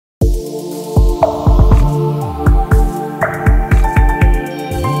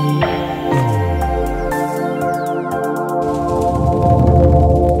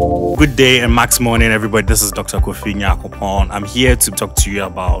Good day and max morning, everybody. This is Dr. Kofi Nyarko-Pong. I'm here to talk to you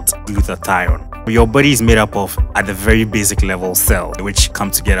about glutathione. Your body is made up of, at the very basic level, cells, which come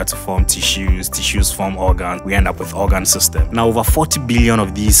together to form tissues. Tissues form organs. We end up with organ system. Now, over 40 billion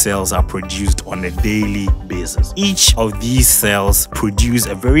of these cells are produced on a daily basis. Each of these cells produce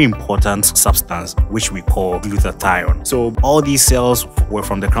a very important substance, which we call glutathione. So all these cells, were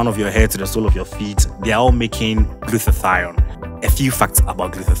from the crown of your head to the sole of your feet, they are all making glutathione. A few facts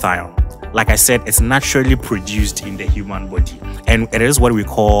about glutathione. Like I said, it's naturally produced in the human body, and it is what we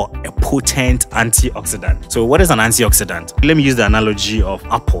call a potent antioxidant. So what is an antioxidant? Let me use the analogy of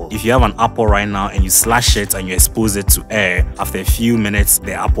apple. If you have an apple right now and you slash it and you expose it to air, after a few minutes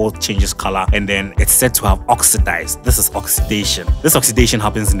the apple changes color and then it's said to have oxidized. This is oxidation. This oxidation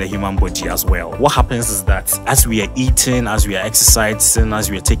happens in the human body as well. What happens is that as we are eating, as we are exercising,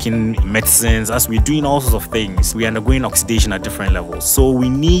 as we are taking medicines, as we're doing all sorts of things, we are undergoing oxidation at different levels. So we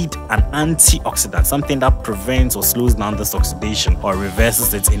need an antioxidant, something that prevents or slows down this oxidation or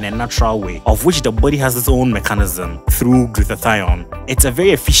reverses it in a natural way, of which the body has its own mechanism through glutathione. It's a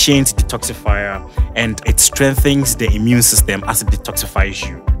very efficient detoxifier and it strengthens the immune system as it detoxifies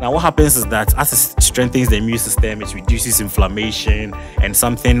you. Now what happens is that as it strengthens the immune system, it reduces inflammation and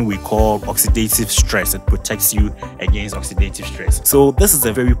something we call oxidative stress. It protects you against oxidative stress. So this is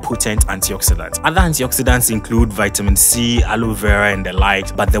a very potent antioxidant. Other antioxidants include vitamin C, aloe vera and the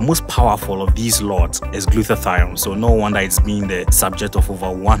likes, but the most powerful of these lots is glutathione. So no wonder it's been the subject of over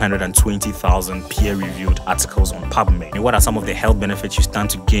 120,000 peer-reviewed articles on PubMed. And what are some of the health benefits you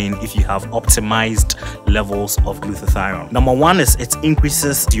stand to gain if you have optimized levels of glutathione? Number one is it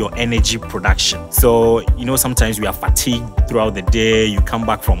increases your energy production. So sometimes we are fatigued throughout the day, you come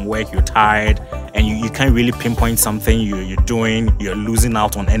back from work, you're tired, and you can't really pinpoint something you're doing, you're losing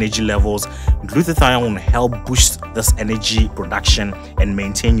out on energy levels. Glutathione will help boost this energy production and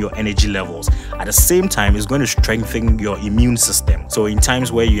maintain your energy levels. At the same time, it's going to strengthen your immune system. So in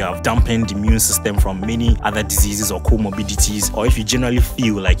times where you have dampened the immune system from many other diseases or comorbidities, or if you generally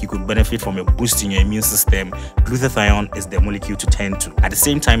feel like you could benefit from a boost in your immune system, glutathione is the molecule to turn to. At the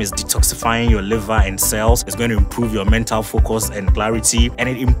same time, it's detoxifying your liver and cells. It's going to improve your mental focus and clarity, and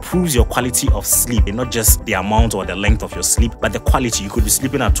it improves your quality of sleep, and not just the amount or the length of your sleep, but the quality. You could be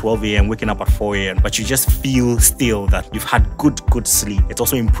sleeping at 12 a.m., waking up at 4 a.m., but you just feel still that you've had good sleep. It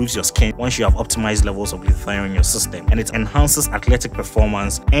also improves your skin once you have optimized levels of glutathione in your system, and it enhances athletic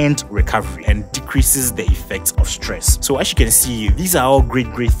performance and recovery and decreases the effects of stress. So as you can see, these are all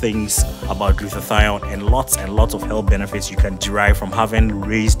great things about glutathione, and lots of health benefits you can derive from having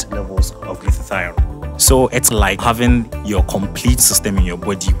raised levels of glutathione. So it's like having your complete system in your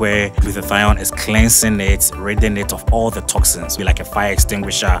body where glutathione is cleansing it, ridding it of all the toxins. Be like a fire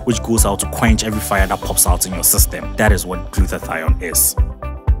extinguisher which goes out to quench every fire that pops out in your system. That is what glutathione is.